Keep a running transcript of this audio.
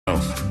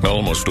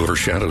almost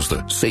overshadows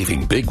the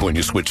saving big when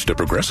you switch to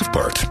Progressive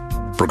part.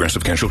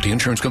 Progressive Casualty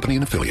Insurance Company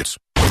and Affiliates.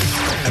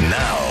 And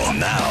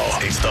now,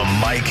 it's the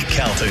Mike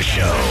Calta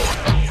Show.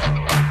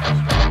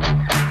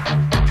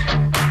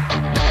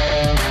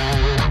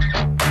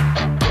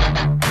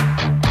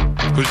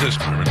 Who's this,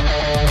 Carmen?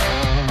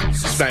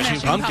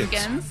 Smashing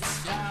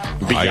Pumpkins.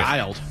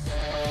 Beguiled.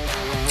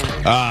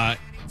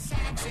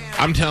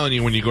 I'm telling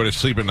you, when you go to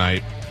sleep at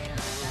night,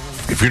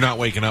 if you're not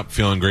waking up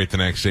feeling great the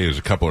next day, there's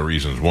a couple of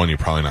reasons. One, you're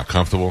probably not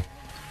comfortable.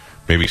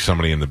 Maybe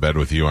somebody in the bed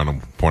with you, I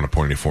don't want to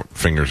point any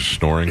fingers,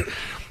 snoring.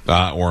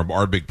 Or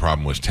our big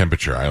problem was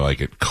temperature. I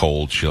like it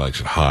cold. She likes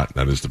it hot.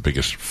 That is the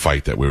biggest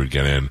fight that we would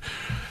get in.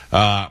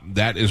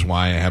 That is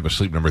why I have a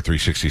Sleep Number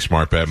 360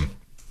 smart bed.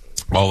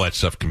 All that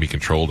stuff can be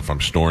controlled. If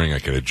I'm snoring, I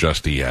can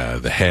adjust the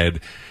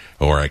head,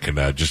 or I can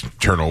just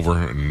turn over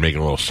and make it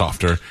a little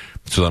softer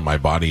so that my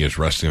body is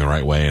resting the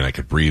right way and I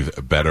could breathe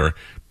better.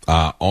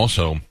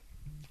 Also,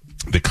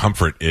 the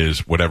comfort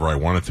is whatever I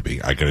want it to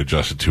be. I can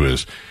adjust it to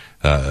as,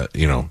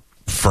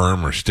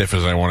 firm or stiff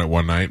as I want it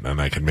one night,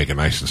 and I can make it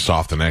nice and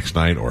soft the next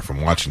night. Or if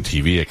I'm watching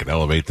TV, I can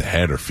elevate the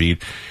head or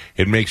feet.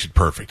 It makes it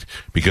perfect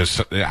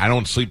because I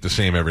don't sleep the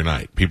same every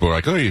night. People are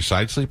like, "Oh, are you a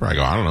side sleeper?" I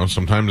go, "I don't know.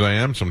 Sometimes I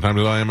am. Sometimes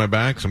I lie on my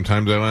back.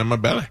 Sometimes I lie on my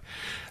belly."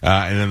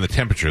 And then the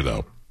temperature,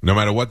 though, no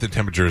matter what the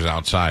temperature is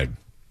outside,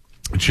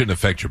 it shouldn't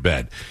affect your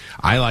bed.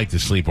 I like to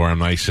sleep where I'm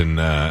nice and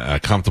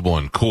comfortable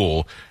and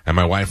cool, and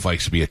my wife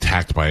likes to be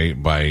attacked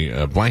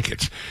by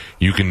blankets.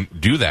 You can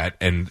do that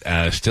and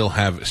still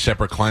have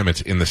separate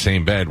climates in the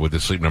same bed with the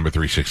Sleep Number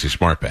 360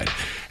 smart bed.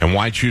 And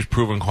why choose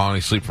proven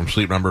quality sleep from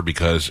Sleep Number?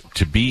 Because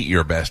to be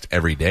your best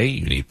every day,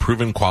 you need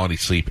proven quality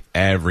sleep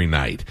every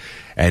night.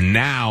 And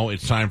now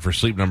it's time for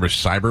Sleep Number's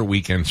Cyber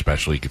Weekend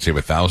Special. You can save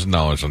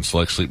 $1,000 on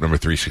select Sleep Number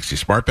 360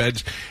 smart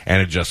beds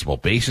and adjustable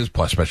bases,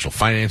 plus special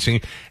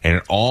financing. And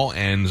it all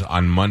ends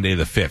on Monday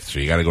the 5th. So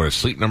you got to go to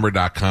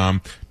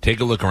sleepnumber.com, take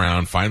a look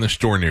around, find the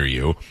store near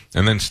you,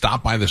 and then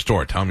stop by the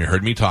store. Tell them you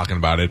heard me talking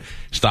about it.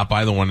 Stop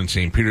by the one in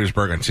St.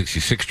 Petersburg on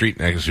 66th Street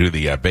next to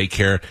the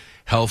Baycare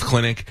Health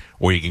Clinic,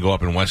 or you can go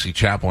up in Wesley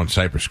Chapel in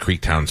Cypress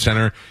Creek Town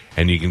Center,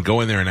 and you can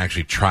go in there and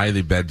actually try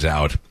the beds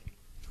out.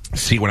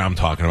 See what I'm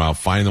talking about,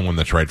 find the one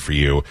that's right for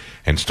you,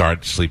 and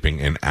start sleeping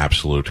in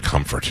absolute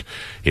comfort.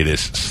 It is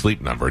Sleep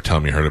Number. Tell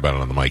them you heard about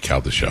it on the Mike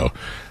Calta Show.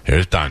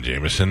 There's Don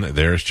Jamieson.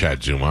 There's Chad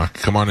Zumach.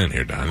 Come on in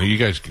here, Don. You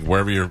guys,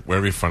 wherever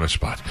you find a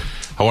spot.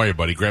 How are you,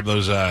 buddy? Grab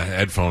those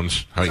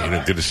headphones.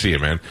 Good to see you,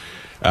 man.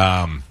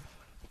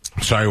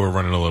 Sorry we're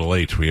running a little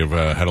late. We have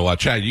had a lot.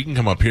 Chad, you can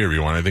come up here if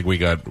you want. I think we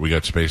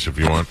got space if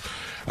you want.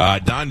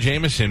 Don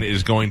Jamieson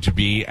is going to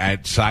be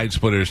at Side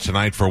Splitters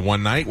tonight for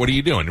one night. What are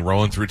you doing?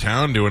 Rolling through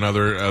town, doing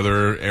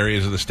other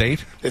areas of the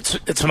state?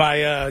 It's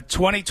my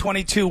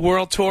 2022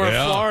 World Tour of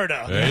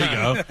Florida. There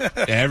you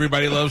go.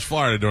 Everybody loves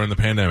Florida during the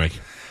pandemic.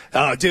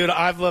 Oh, dude,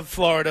 I've loved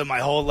Florida my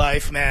whole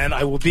life, man.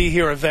 I will be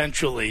here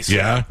eventually.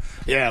 So,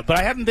 yeah, but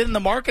I haven't been in the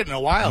market in a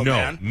while,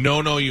 man.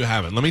 No, you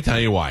haven't. Let me tell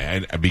you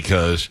why.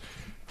 Because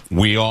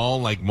we all,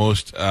 like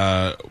most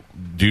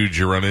dudes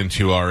you run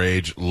into our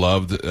age,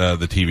 loved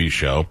the TV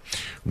show.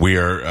 We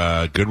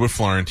are good with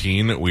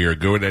Florentine. We are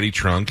good with Eddie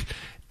Trunk.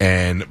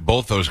 And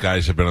both those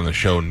guys have been on the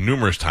show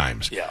numerous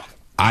times. Yeah.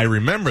 I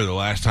remember the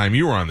last time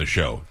you were on the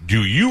show.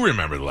 Do you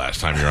remember the last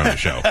time you were on the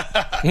show?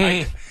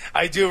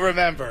 I do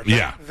remember.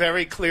 Yeah.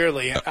 Very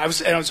clearly. I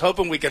was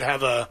hoping we could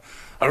have a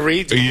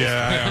redo.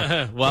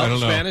 Yeah. Well,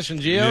 Spanish and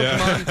Geo,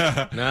 come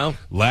on. No.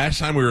 Last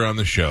time we were on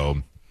the show,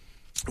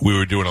 we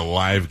were doing a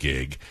live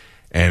gig,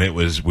 and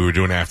we were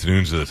doing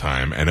afternoons at the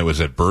time, and it was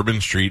at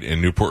Bourbon Street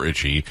in Newport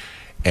Richey,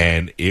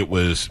 and it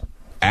was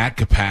at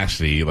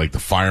capacity. Like, the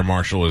fire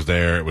marshal was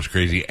there. It was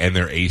crazy, and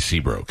their AC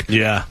broke.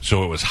 Yeah.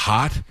 So it was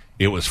hot.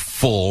 It was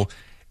full,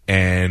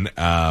 and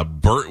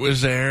Bert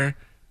was there.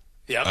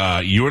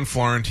 Yep. You and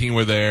Florentine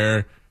were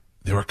there.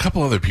 There were a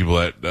couple other people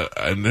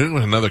and there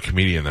was another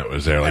comedian that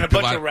was there. And like a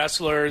bunch of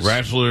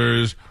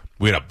wrestlers.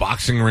 We had a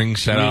boxing ring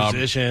set up.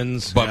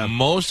 Musicians. But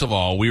most of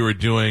all, we were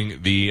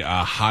doing the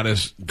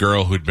hottest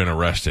girl who'd been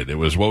arrested. It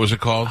was, what was it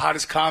called?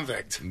 Hottest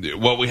convict.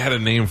 Well, we had a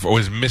name for it.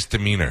 Was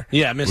Misdemeanor.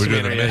 Yeah,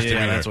 Misdemeanor. We were doing the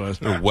Misdemeanor. Yeah, that's what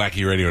it was. A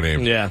wacky radio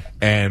name. Yeah.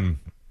 And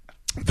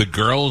the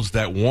girls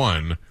that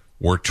won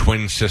were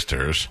twin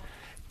sisters.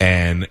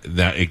 And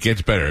that it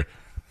gets better.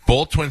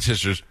 Both twin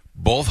sisters,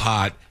 both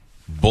hot,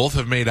 both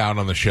have made out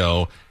on the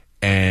show.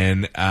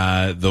 And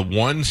the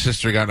one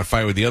sister got in a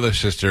fight with the other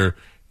sister,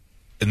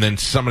 and then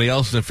somebody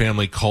else in the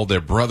family called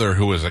their brother,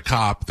 who was a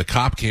cop. The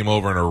cop came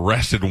over and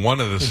arrested one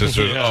of the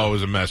sisters. Yeah. Oh, it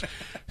was a mess.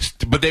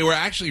 But they were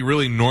actually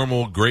really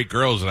normal, great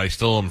girls that I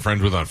still am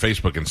friends with on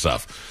Facebook and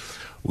stuff.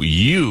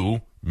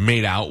 You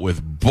made out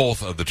with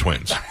both of the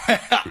twins.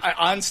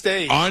 On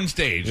stage. On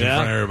stage in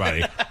front of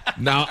everybody.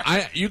 Now,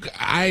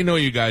 I know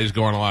you guys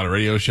go on a lot of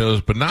radio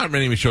shows, but not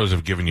many shows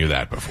have given you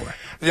that before.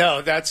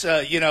 No, that's,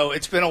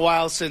 it's been a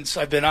while since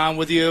I've been on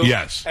with you.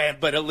 Yes.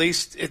 But at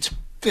least it's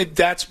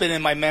that's been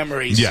in my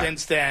memory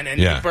since then.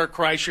 And Bert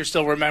Kreischer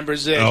still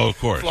remembers it. Oh, of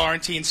course.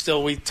 Florentine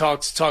still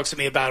talks to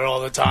me about it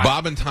all the time.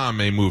 Bob and Tom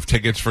may move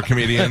tickets for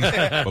comedians,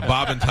 but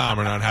Bob and Tom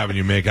are not having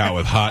you make out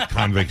with hot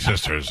convict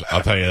sisters.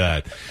 I'll tell you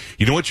that.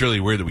 You know what's really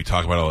weird that we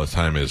talk about all the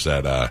time is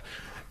that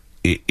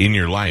in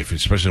your life,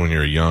 especially when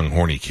you're a young,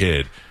 horny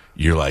kid,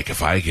 you're like,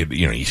 if I could,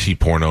 you see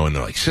porno and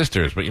they're like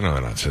sisters, but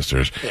they're not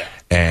sisters. Yeah.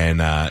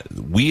 And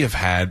we have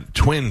had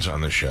twins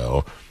on the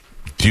show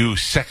do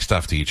sex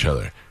stuff to each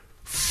other.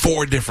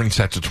 4 different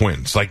sets of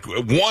twins. Like,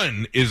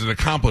 one is an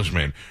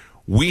accomplishment.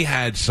 We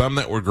had some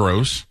that were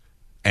gross,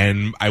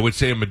 and I would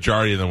say a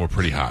majority of them were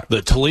pretty hot.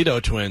 The Toledo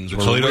twins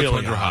were really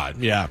hot.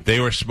 Yeah. They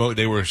were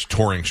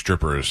touring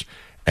strippers,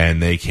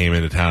 and they came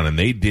into town, and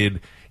they did.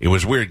 It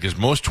was weird because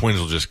most twins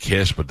will just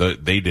kiss, but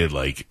they did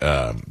like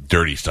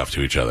dirty stuff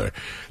to each other.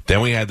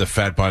 Then we had the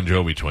Fat Bon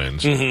Jovi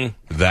twins.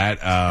 Mm-hmm. That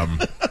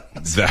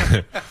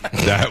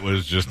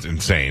was just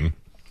insane.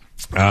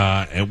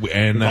 And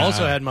we've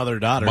also had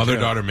mother-daughter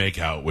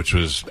makeout, which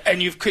was,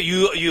 and you've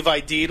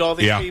ID'd all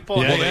these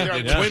people. Yeah,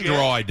 the twins are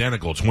all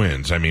identical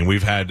twins. I mean,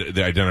 we've had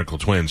the identical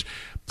twins.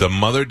 The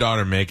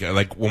mother-daughter makeout,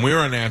 like when we were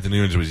on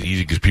afternoons, it was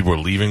easy because people were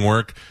leaving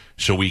work,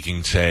 so we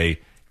can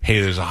say,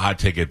 "Hey, there's a hot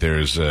ticket.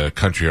 There's a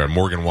country on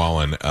Morgan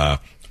Wallen.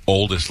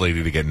 Oldest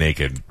lady to get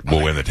naked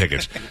will win the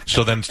tickets."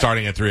 So then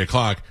starting at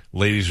 3:00,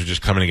 ladies would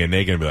just come in and get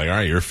naked and be like, all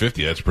right, you're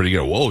 50. That's pretty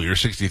good. Whoa, you're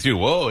 63.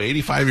 Whoa,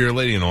 85-year-old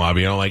lady in the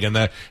lobby.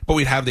 But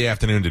we'd have the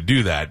afternoon to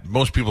do that.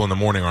 Most people in the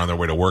morning are on their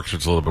way to work, so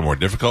it's a little bit more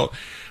difficult.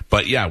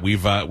 But yeah, we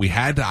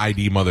had to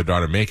ID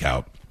mother-daughter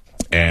makeout,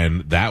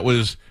 and that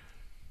was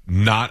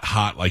not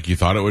hot like you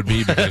thought it would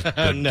be because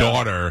the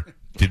daughter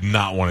did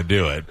not want to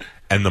do it.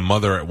 And the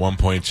mother at one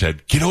point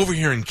said, "Get over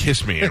here and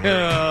kiss me." And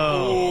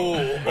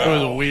that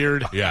was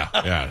weird.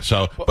 Yeah.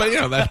 So, but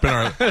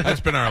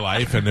that's been our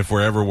life. And if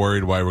we're ever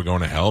worried why we're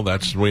going to hell,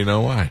 we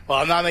know why. Well,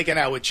 I'm not making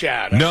out with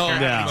Chad. No.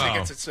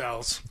 Tickets it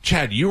sells.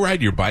 Chad, you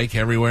ride your bike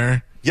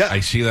everywhere. Yeah.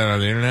 I see that on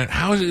the internet.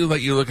 How is it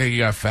like you look like you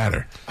got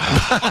fatter?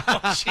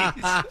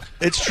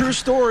 It's true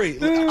story.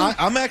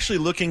 I'm actually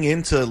looking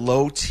into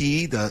low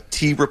T, the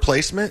T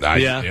replacement.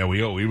 Yeah,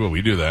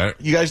 we do that.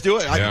 You guys do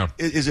it? Yeah.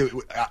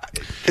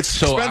 It's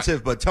so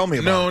expensive, but tell me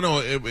about it. No.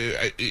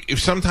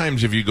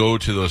 If you go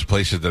to those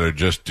places that are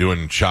just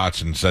doing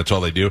shots and that's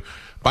all they do.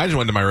 I just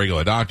went to my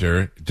regular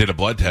doctor, did a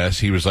blood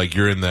test. He was like,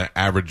 "You're in the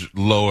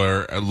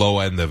low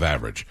end of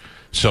average."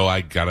 So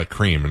I got a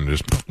cream and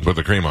just put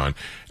the cream on.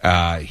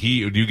 Do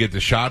you get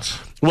the shots?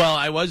 Well,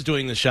 I was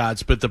doing the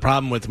shots, but the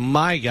problem with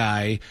my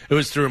guy, it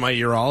was through my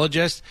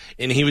urologist,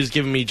 and he was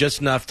giving me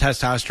just enough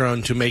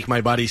testosterone to make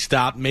my body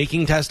stop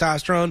making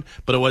testosterone,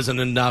 but it wasn't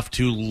enough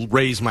to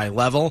raise my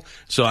level.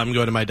 So I'm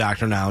going to my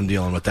doctor now and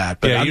dealing with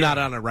that. But I'm not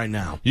on it right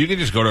now. You can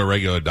just go to a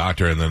regular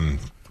doctor and then...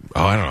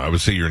 Oh, I don't know. I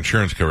would say your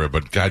insurance cover it,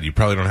 but God, you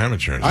probably don't have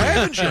insurance. I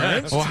have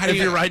insurance. Well, if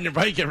you're riding your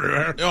bike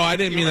everywhere. No, I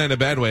didn't mean that in a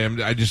bad way.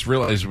 I just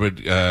realized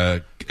with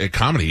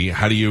comedy,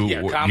 how do you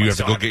you have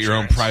to go get your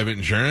own private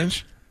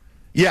insurance?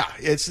 Yeah,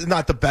 it's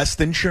not the best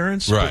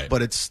insurance, right?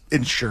 But it's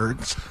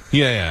insurance.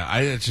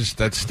 Yeah.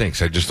 That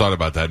stinks. I just thought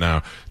about that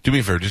now. Do me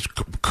a favor, just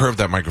curve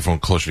that microphone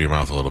closer to your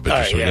mouth a little bit.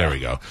 There we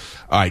go.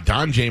 All right,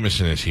 Don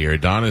Jamieson is here.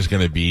 Don is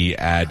going to be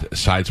at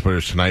Side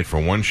Splitters tonight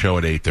for one show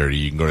at 8:30.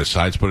 You can go to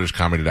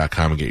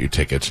sidesplitterscomedy.com and get your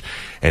tickets.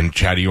 And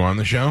Chad, are you on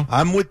the show?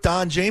 I'm with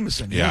Don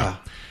Jamieson. Yeah.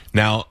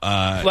 Now,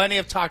 plenty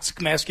of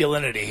toxic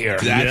masculinity here.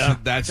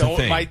 That's the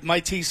thing. My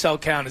T cell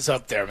count is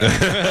up there, man.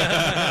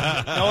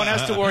 No one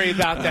has to worry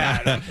about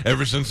that.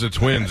 Ever since the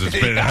twins, it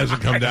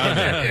hasn't come down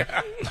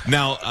there.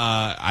 Now,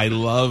 I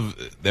love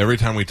every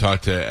time we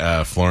talk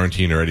to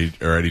Florentine or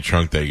Eddie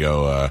Trunk, they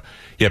go,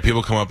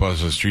 people come up on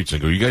the streets and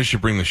go, "You guys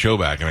should bring the show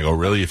back." And I go,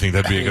 "Really? You think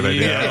that'd be a good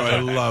idea?" I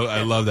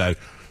love that.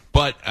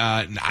 But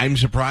I'm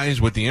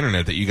surprised with the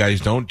internet that you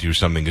guys don't do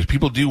something because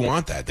people do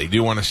want that. They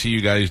do want to see you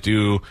guys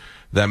do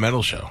that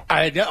metal show.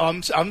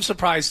 I'm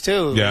surprised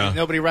too. Yeah.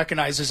 Nobody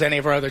recognizes any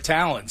of our other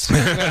talents.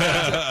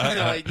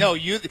 But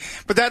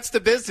that's the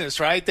business,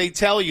 right? They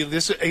tell you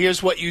this.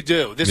 Here's what you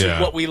do. This is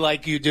what we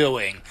like you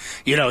doing.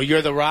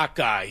 You're the rock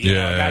guy.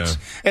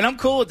 And I'm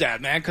cool with that,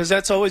 man, because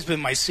that's always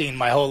been my scene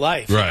my whole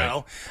life.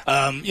 Right.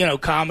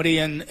 Comedy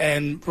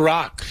and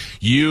rock.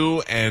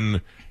 You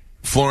and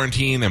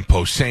Florentine and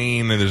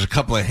Posehn, and there's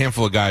a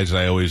handful of guys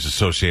that I always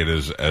associate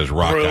as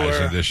rock guys.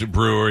 In addition,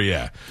 Brewer,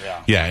 yeah.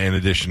 In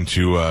addition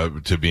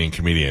to being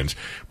comedians,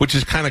 which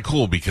is kind of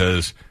cool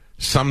because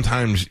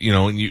sometimes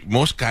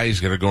most guys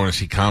that are going to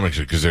see comics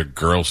because their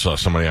girl saw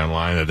somebody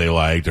online that they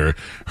liked or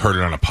heard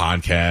it on a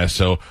podcast.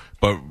 So,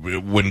 but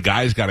when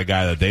guys got a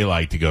guy that they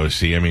like to go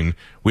see, I mean,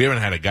 we haven't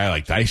had a guy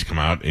like Dice come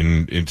out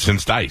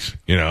since Dice,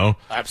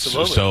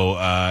 Absolutely. So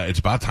it's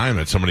about time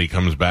that somebody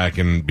comes back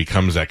and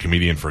becomes that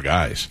comedian for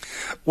guys.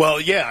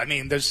 Well, yeah, I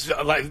mean, there's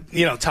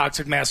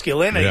toxic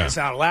masculinity is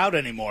not allowed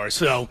anymore.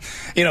 So,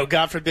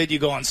 God forbid you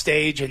go on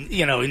stage and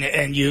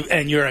and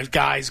you're a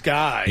guy's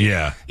guy.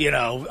 Yeah.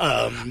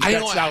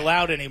 That's not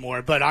allowed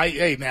anymore. But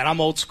I'm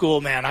old school,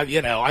 man. What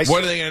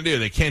are they going to do?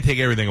 They can't take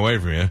everything away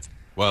from you.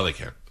 Well, they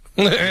can.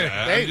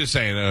 I'm just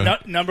saying.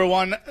 Number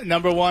one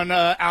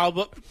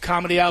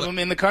comedy album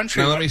in the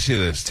country. Now let me see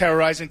this.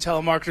 Terrorizing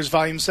Telemarketers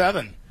Volume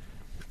 7.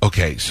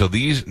 Okay, so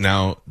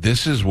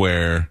this is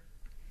where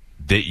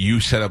that you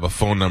set up a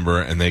phone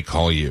number and they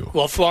call you.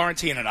 Well,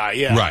 Florentine and I,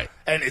 yeah. Right.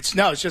 And it's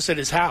just at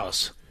his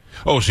house.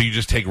 Oh, so you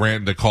just take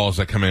the calls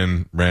that come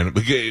in random.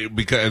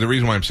 Because the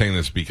reason why I'm saying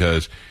this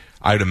because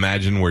I'd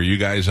imagine where you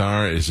guys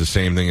are is the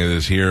same thing as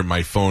is here.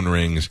 My phone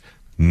rings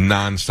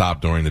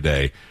nonstop during the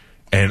day.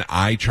 And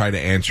I try to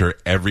answer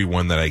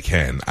everyone that I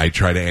can. I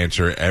try to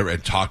answer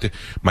and talk to.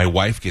 My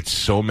wife gets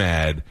so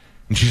mad,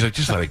 and she's like,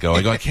 "Just let it go."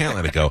 I go, "I can't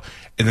let it go."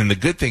 And then the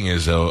good thing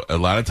is, though, a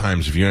lot of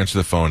times if you answer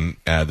the phone,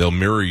 they'll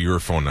mirror your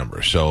phone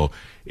number. So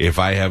if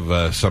I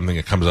have something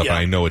that comes up and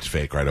I know it's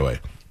fake right away,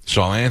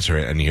 so I'll answer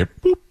it, and you hear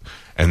boop,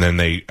 and then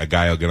a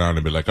guy will get on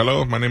and be like,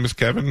 "Hello, my name is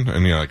Kevin,"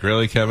 and you're like,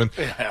 "Really, Kevin?"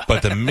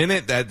 But the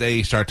minute that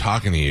they start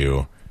talking to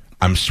you,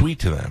 I'm sweet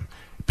to them.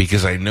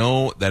 Because I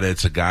know that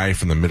it's a guy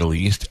from the Middle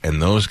East,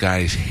 and those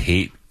guys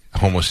hate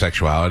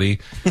homosexuality.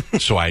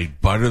 So I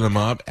butter them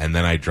up, and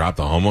then I drop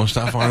the homo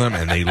stuff on them,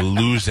 and they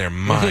lose their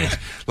minds.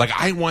 Like,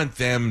 I want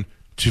them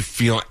to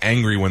feel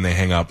angry when they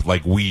hang up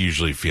like we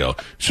usually feel.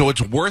 So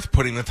it's worth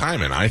putting the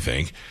time in, I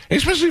think.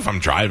 Especially if I'm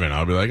driving.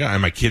 I'll be like,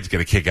 my kids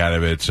get a kick out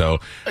of it. So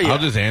I'll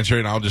just answer it,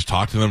 and I'll just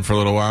talk to them for a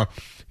little while.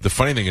 The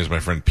funny thing is my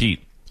friend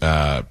Pete,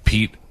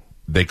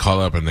 they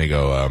call up, and they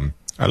go,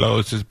 "Hello,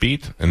 is this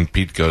Pete?" And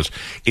Pete goes,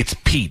 "It's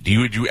Pete.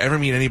 Would you ever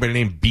meet anybody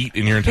named Pete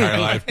in your entire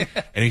life?"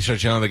 And he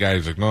starts yelling at the guy.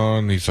 He's like, "No."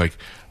 And he's like,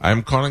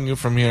 "I'm calling you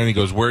from here." And he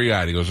goes, "Where are you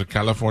at?" He goes,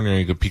 "California."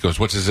 And Pete goes,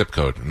 "What's the zip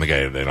code?" And the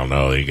guy, they don't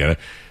know. They get it.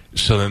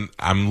 So then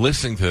I'm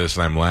listening to this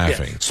and I'm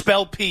laughing. Yeah.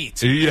 Spell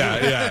Pete.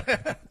 Yeah.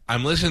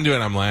 I'm listening to it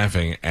and I'm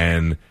laughing.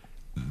 And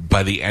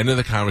by the end of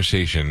the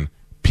conversation,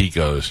 Pete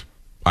goes,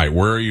 "All right,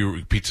 where are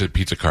you?" Pizza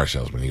car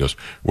salesman. He goes,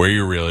 "Where are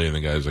you really?" And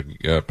the guy's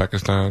like,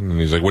 "Pakistan." And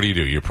he's like, "What do you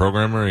do? You're a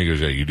programmer?" And he goes,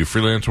 "Yeah." "You do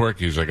freelance work?"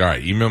 He's like, "All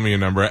right, email me your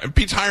number." And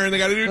Pete's hiring the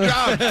guy to do a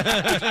job.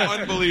 It's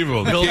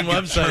unbelievable. Building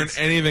websites.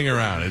 Turn anything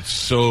around. It's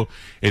so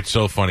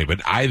funny.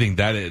 But I think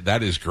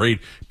that is great.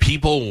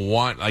 People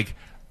want, like,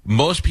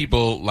 most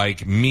people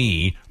like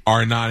me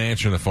are not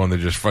answering the phone. They're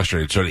just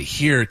frustrated. So to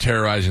hear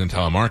Terrorizing the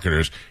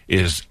Telemarketers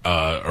is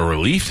a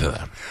relief to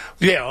them.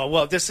 Yeah,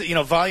 well, this,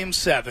 Volume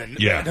 7.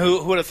 Yeah. And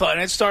who would have thought?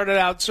 And it started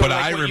out sort but of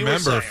like I what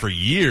remember for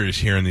years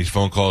hearing these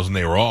phone calls, and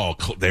they were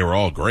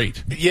all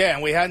great. Yeah,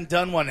 and we hadn't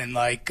done one in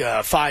like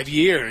 5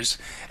 years,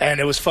 and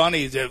it was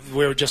funny that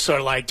we were just sort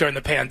of like during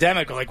the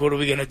pandemic, like, what are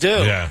we going to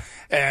do? Yeah.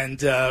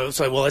 And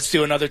it's like, well, let's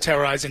do another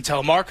Terrorizing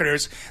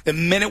Telemarketers. The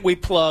minute we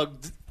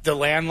plugged the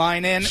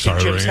landline in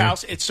Jim's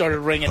house, it started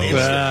ringing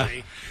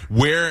instantly.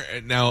 Where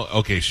now?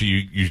 Okay, so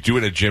you do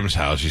it at Jim's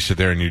house. You sit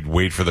there and you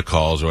wait for the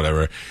calls or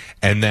whatever,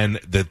 and then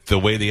the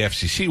way the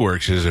FCC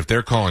works is if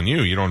they're calling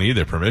you, you don't need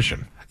their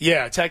permission.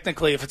 Yeah,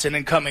 technically, if it's an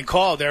incoming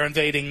call, they're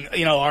invading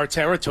our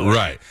territory.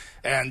 Right.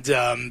 And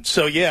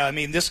so yeah, I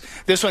mean this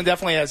one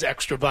definitely has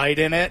extra bite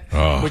in it,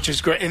 which is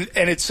great.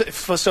 And it's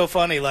so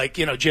funny. Like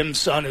Jim's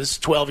son is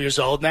 12 years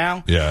old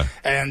now. Yeah.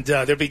 And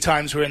there'd be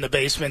times we're in the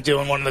basement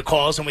doing one of the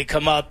calls, and we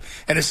come up,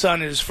 and his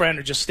son and his friend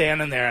are just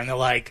standing there, and they're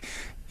like,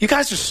 "You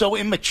guys are so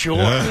immature."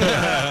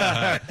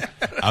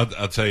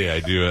 I'll tell you,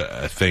 I do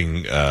a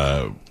thing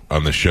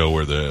on the show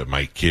where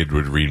my kid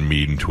would read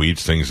mean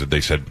tweets, things that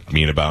they said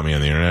mean about me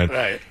on the internet.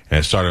 Right. And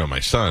it started with my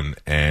son,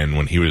 and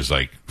when he was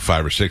like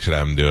 5 or 6, I'd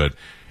have him do it,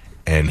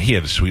 and he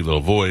had a sweet little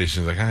voice.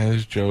 He's like, "Hi, this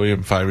is Joey.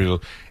 I'm 5 years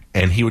old,"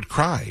 and he would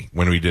cry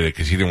when we did it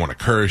because he didn't want to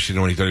curse. He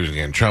thought he was going to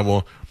get in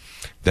trouble.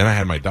 Then I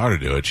had my daughter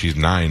do it. She's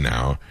 9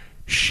 now.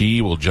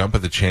 She will jump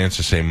at the chance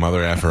to say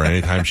mother effer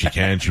anytime she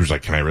can. She was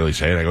like, "Can I really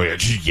say it?" I go, "Yeah."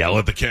 She yell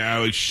at the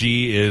cow.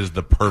 She is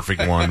the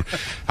perfect one.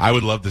 I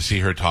would love to see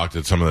her talk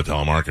to some of the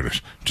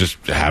telemarketers.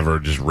 Just have her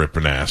just rip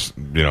an ass,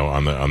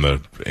 on the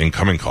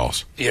incoming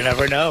calls. You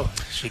never know.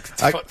 She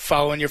could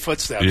follow in your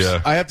footsteps.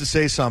 Yeah. I have to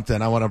say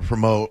something I want to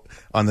promote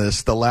on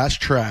this. The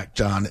last track,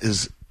 John,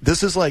 is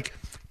like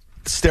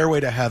Stairway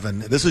to Heaven.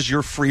 This is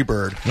your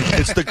Freebird.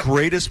 It's the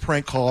greatest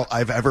prank call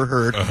I've ever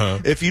heard.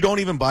 If you don't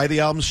even buy the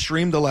album,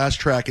 stream the last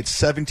track. It's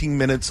 17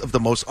 minutes of the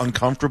most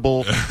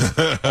uncomfortable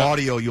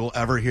audio you'll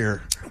ever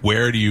hear.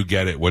 Where do you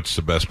get it? What's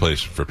the best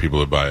place for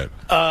people to buy it?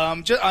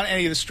 Just on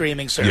any of the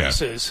streaming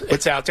services. Yeah.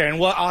 It's out there.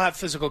 And I'll have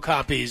physical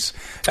copies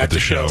at the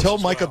show. Tell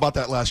Mike about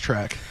that last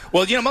track.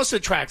 Well, most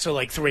of the tracks are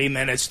like 3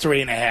 minutes,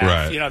 3.5.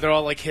 Right. They're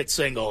all like hit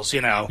singles,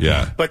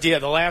 Yeah. But the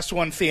last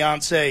one,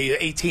 Fiancé,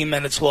 18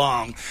 minutes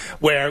long,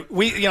 where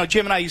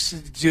Jim and I used to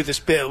do this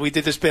bit. We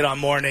did this bit on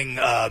morning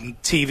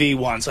TV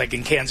once, like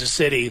in Kansas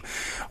City,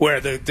 where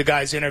the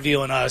guy's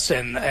interviewing us,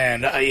 and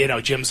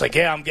Jim's like,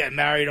 "Yeah, I'm getting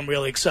married. I'm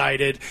really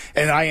excited,"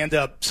 and I end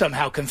up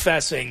somehow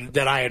confessing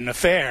that I had an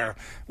affair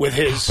with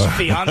his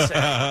fiance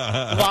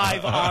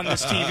live on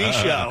this TV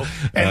show,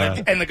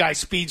 and the guy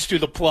speeds through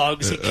the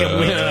plugs. He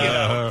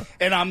can't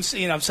and I'm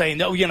saying,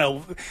 "No,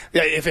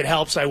 if it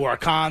helps, I wear a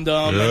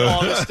condom and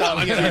all this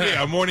stuff."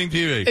 Yeah, morning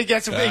TV. It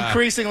gets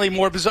increasingly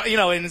more bizarre,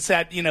 and it's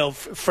that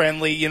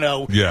friendly,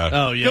 Yeah.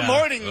 Oh, yeah.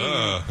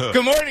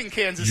 Good morning,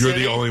 Kansas You're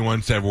City. the only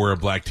ones that wear a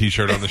black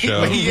T-shirt on the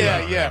show.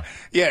 Yeah,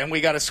 and we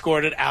got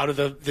escorted out of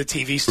the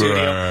TV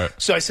studio. Right.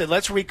 So I said,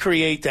 let's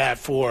recreate that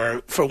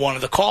for one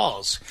of the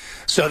calls.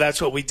 So that's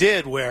what we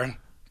did, where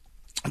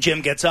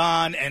Jim gets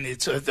on, and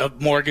it's a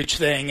mortgage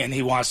thing, and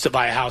he wants to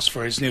buy a house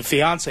for his new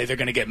fiance. They're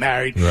going to get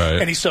married, right.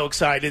 And he's so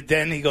excited.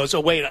 Then he goes, "Oh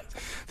wait,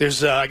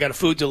 there's I got a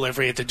food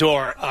delivery at the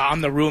door.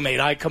 I'm the roommate.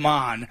 I come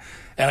on."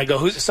 And I go,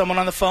 "Who's someone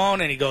on the phone?"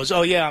 And he goes,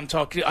 "Oh yeah, I'm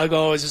talking." I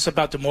go, "Is this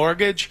about the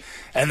mortage?"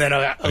 And then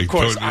of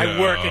course I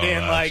work it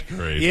in like,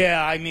 great.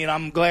 "Yeah, I mean,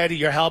 I'm glad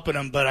you're helping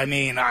him, but I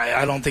mean,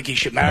 I don't think he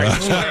should marry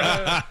this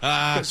girl."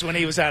 Because when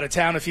he was out of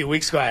town a few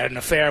weeks ago, I had an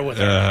affair with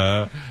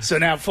her. So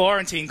now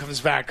Florentine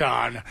comes back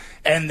on,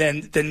 and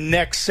then the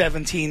next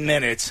 17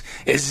 minutes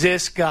is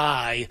this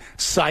guy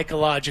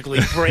psychologically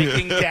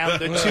breaking down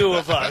the two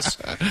of us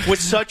with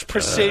such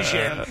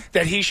precision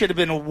that he should have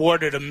been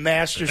awarded a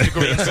master's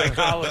degree in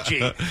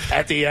psychology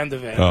at the end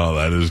of it. Oh,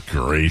 that is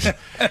great.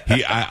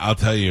 I'll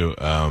tell you,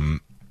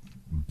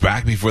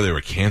 back before they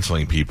were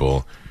canceling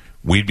people,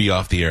 we'd be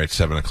off the air at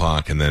 7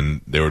 o'clock, and then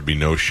there would be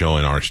no show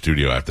in our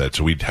studio after that,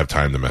 so we'd have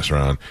time to mess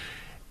around.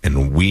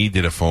 And we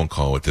did a phone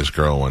call with this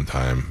girl one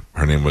time.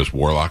 Her name was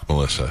Warlock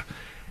Melissa,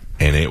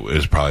 and it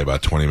was probably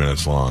about 20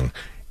 minutes long.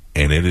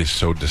 And it is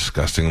so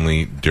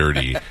disgustingly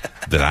dirty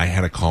that I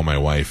had to call my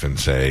wife and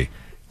say,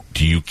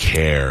 "Do you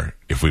care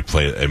if we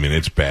play?" I mean,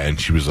 it's bad.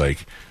 And she was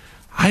like,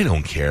 "I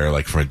don't care,"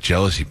 like from a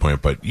jealousy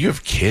point, but you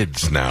have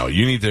kids now.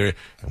 You need to.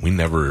 And we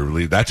never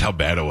really. That's how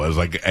bad it was.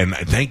 Like, and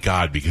thank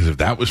God, because if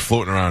that was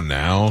floating around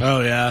now,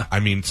 oh yeah. I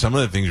mean, some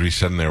of the things we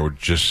said in there were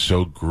just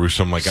so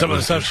gruesome. Like some of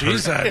the stuff she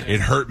said, it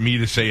hurt me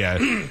to say.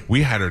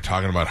 We had her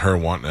talking about her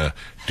wanting to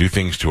do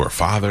things to her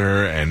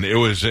father, and it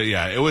was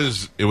it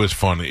was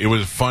funny. It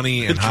was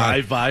funny and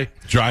drive by.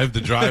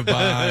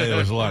 There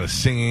was a lot of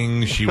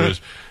singing. She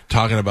was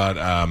talking about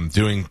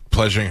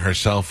pleasuring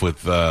herself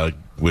with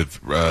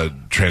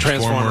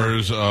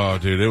Transformers. Oh,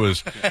 dude, it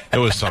was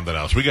something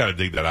else. We got to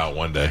dig that out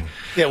one day.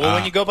 Yeah, well,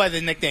 when you go by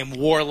the nickname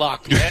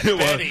Warlock Betty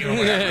or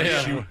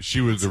whatever, she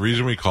was the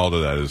reason we called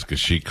her that is because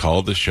she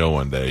called the show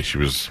one day. She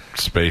was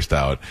spaced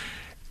out,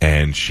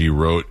 and she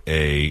wrote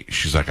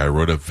she's like, "I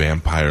wrote a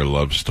vampire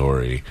love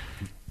story."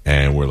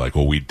 And we're like,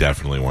 well, we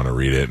definitely want to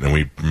read it. And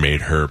we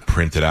made her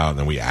print it out, and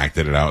then we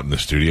acted it out in the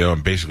studio.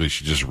 And basically,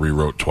 she just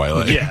rewrote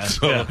Twilight. Yeah.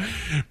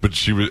 But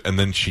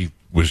she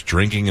was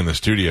drinking in the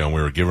studio, and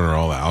we were giving her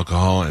all the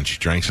alcohol, and she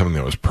drank something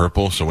that was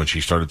purple. So when she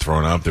started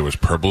throwing up, there was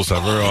purple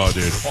stuff. Oh,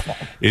 dude,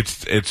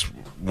 it's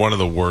one of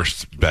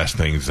the best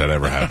things that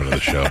ever happened to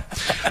the show.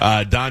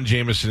 Don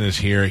Jamieson is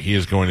here. He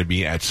is going to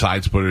be at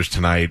Side Splitters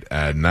tonight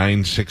at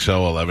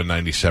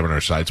 960-1197 or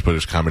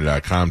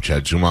sidesplitterscomedy.com.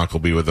 Chad Zumach will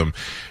be with them.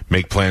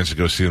 Make plans to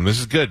go see them. This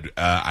is good.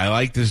 I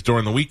like this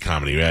during the week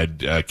comedy. We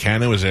had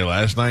Cannon was there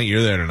last night.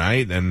 You're there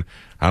tonight, and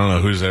I don't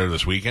know who's there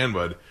this weekend,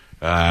 but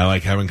I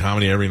like having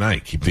comedy every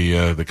night. Keep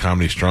the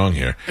comedy strong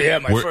here. Yeah,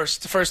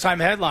 first time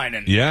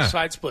headlining.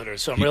 Side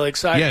Splitters, so I'm really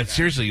excited. Yeah,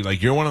 seriously,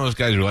 like you're one of those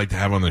guys we like to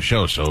have on the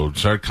show. So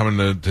start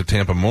coming to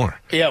Tampa more.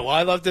 Yeah, well,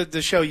 I love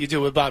the show you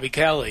do with Bobby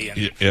Kelly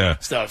and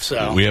stuff.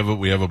 So we have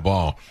a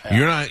ball.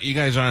 Yeah. You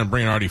guys aren't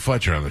bringing Artie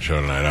Fletcher on the show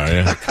tonight, are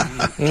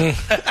you?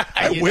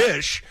 I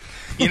wish.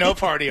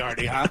 Party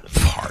Artie, huh?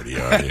 Party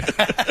Artie.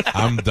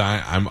 I'm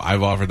dying.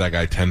 I've offered that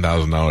guy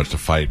 $10,000 to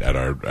fight at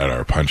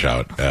our punch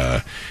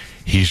out.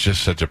 He's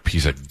just such a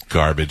piece of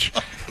garbage.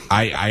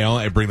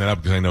 I bring that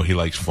up because I know he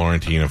likes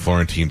Florentine, and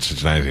Florentine's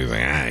such nice. He's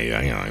like,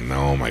 I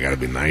know him. I got to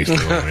be nice to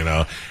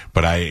him,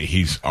 But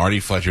Artie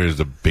Fletcher is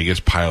the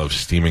biggest pile of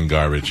steaming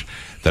garbage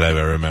that I've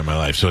ever met in my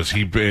life. So is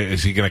he going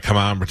to come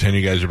out and pretend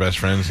you guys are best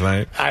friends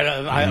tonight?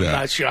 I'm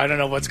not sure. I don't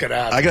know what's going to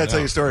happen. I got to tell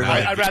you a story.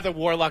 I'd rather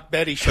Warlock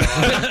Betty show up.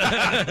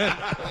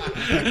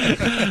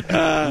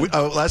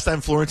 Last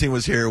time Florentine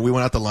was here, we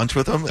went out to lunch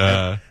with him,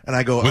 and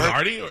I go with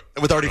Artie?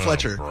 With Artie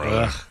Fletcher,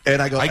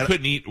 and I go. I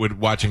couldn't eat with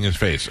watching his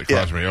face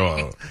across from me.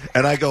 Oh.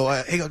 And I go,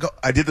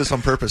 I did this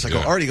on purpose. I go,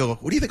 Artie,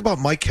 what do you think about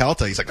Mike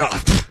Calta? He's like,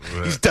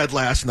 he's dead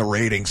last in the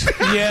ratings.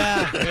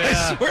 Yeah.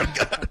 I swear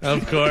to God.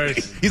 Of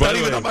course. He's not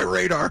even on my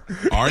radar.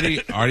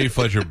 Artie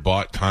Fletcher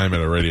bought time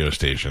at a radio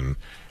station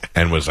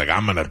and was like,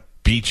 I'm going to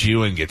beat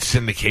you and get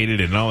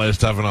syndicated and all that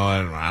stuff and all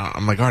that.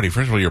 I'm like, Artie,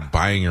 first of all, you're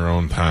buying your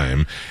own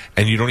time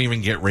and you don't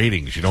even get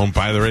ratings. You don't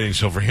buy the ratings.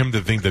 So for him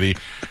to think that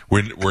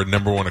we're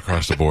number one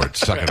across the board,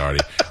 suck it,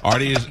 Artie.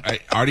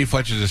 Artie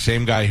Fletcher is the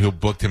same guy who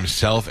booked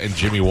himself and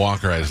Jimmy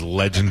Walker as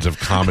legends of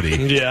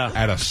comedy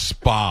at a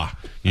spa.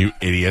 You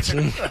idiot.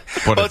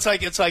 Well, it's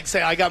like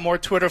say I got more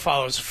Twitter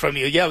followers from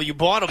you. Yeah, well, you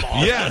bought them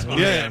all.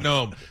 Yeah.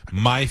 No,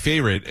 my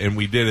favorite, and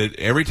we did it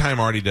every time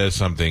Artie does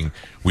something,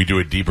 we do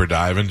a deeper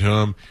dive into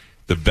him.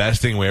 The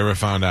best thing we ever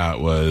found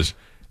out was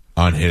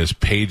on his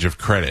page of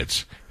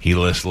credits, he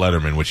lists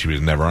Letterman, which he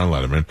was never on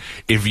Letterman.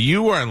 If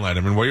you were on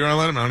Letterman, you're on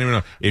Letterman, I don't even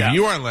know. If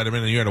you were on Letterman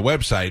and you had a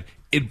website,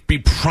 it'd be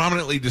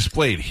prominently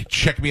displayed.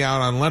 Check me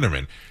out on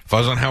Letterman. If I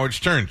was on Howard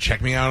Stern,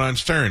 check me out on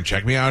Stern.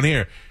 Check me out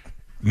here.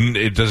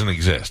 It doesn't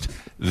exist.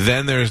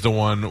 Then there's the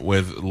one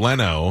with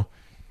Leno,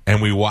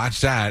 And we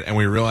watched that, and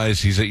we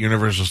realized he's at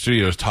Universal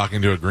Studios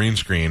talking to a green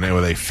screen and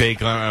with a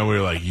fake line. And we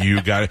were like,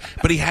 "You got it!"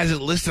 But he has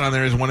it listed on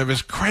there as one of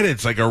his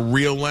credits, like a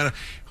real line.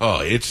 Oh,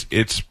 it's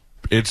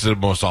the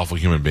most awful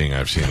human being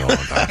I've seen in a long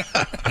time.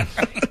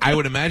 I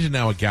would imagine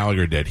now with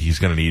Gallagher dead, he's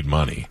going to need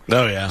money.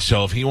 Oh yeah.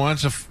 So if he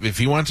wants a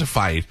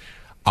fight,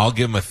 I'll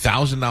give him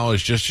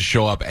 $1,000 just to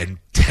show up, and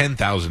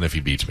 $10,000 if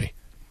he beats me.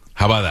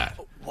 How about that?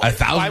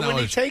 $1,000. Why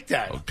would he take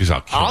that? Because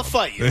I'll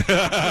fight you.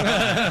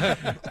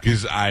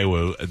 Because I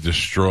will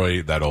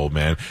destroy that old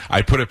man.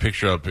 I put a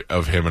picture up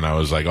of him, and I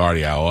was like,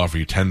 Artie, I'll offer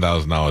you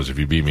 $10,000 if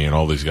you beat me. And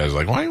all these guys are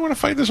like, why do you want to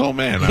fight this old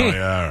man? And I'm like,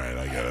 all right,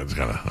 I get it. It's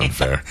kind of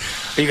unfair.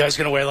 Are you guys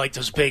going to wear like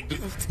those big...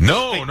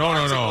 No.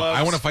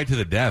 I want to fight to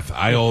the death.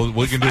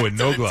 We can do it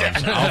no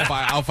gloves.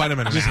 I'll fight him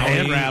in just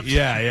hand wrapped.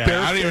 Yeah.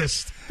 Bare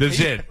fist. That's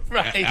it.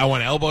 Right. I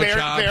want elbow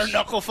chops. Bare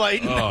knuckle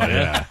fighting. Oh,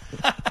 yeah.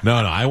 No.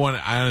 I want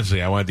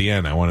at the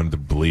end, I want him to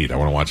bleed. I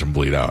want to watch him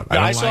bleed out.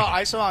 I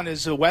saw on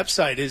his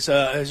website,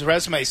 his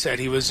resume said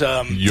he was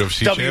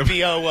UFC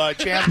WBO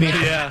champion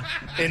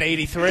in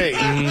 '83.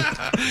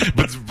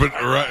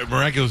 But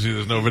miraculously,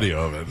 there's no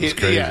video of it. It's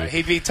crazy. Yeah,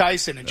 he beat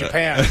Tyson in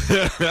Japan.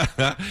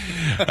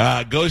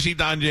 Go see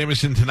Don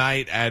Jamieson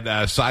tonight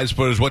at Side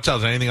Splitters. What's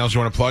else? Anything else you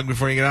want to plug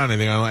before you get out?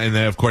 Anything? And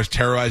then, of course,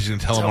 Terrorizing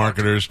the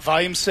Telemarketers.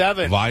 Volume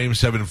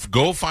 7.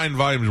 Go find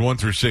volumes 1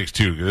 through 6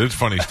 too. It's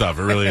funny stuff.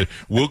 It really is.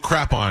 We'll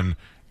crap on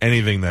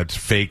anything that's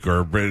fake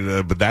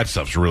but that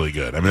stuff's really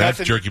good. I mean, that's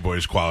Jerky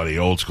Boys quality,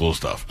 old school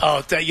stuff.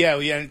 Oh, yeah.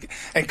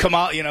 And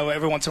Kamal,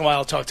 every once in a while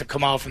I'll talk to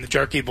Kamal from the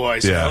Jerky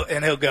Boys,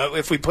 and he'll go,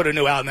 if we put a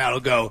new album out,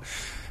 he'll go,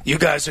 "You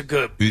guys are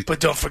good, but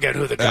don't forget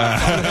who the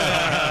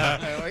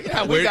Godfather is." Like,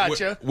 yeah, we got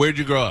you. Where'd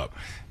you grow up?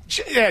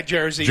 Yeah,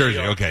 Jersey.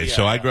 Okay.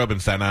 So I grew up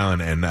in Staten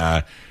Island,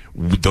 and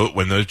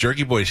when those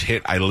Jerky Boys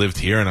hit, I lived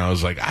here, and I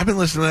was like, I've been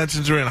listening to that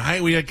since we were in high.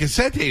 We had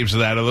cassette tapes of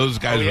that. Those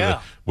guys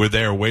were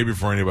there way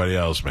before anybody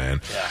else, man.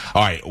 Yeah.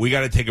 All right, we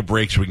got to take a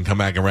break so we can come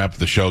back and wrap up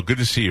the show. Good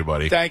to see you,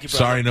 buddy. Thank you,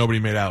 brother. Sorry nobody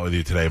made out with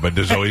you today, but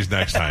there's always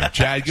next time.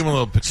 Chad, give him a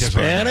little kiss.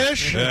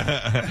 Spanish?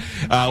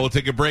 We'll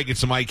take a break. It's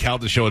the Mike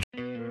Calta Show.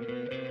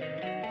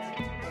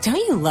 Don't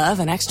you love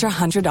an extra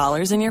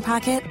 $100 in your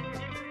pocket?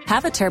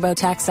 Have a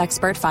TurboTax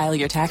expert file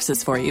your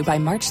taxes for you by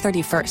March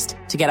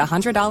 31st to get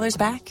 $100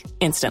 back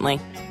instantly.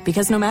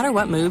 Because no matter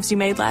what moves you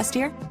made last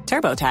year,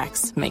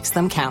 TurboTax makes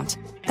them count.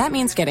 That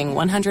means getting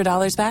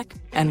 $100 back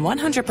and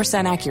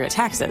 100% accurate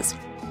taxes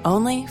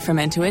only from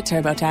Intuit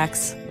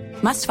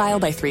TurboTax. Must file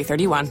by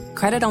 3/31.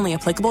 Credit only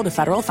applicable to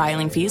federal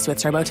filing fees with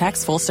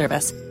TurboTax full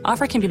service.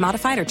 Offer can be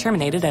modified or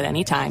terminated at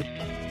any time.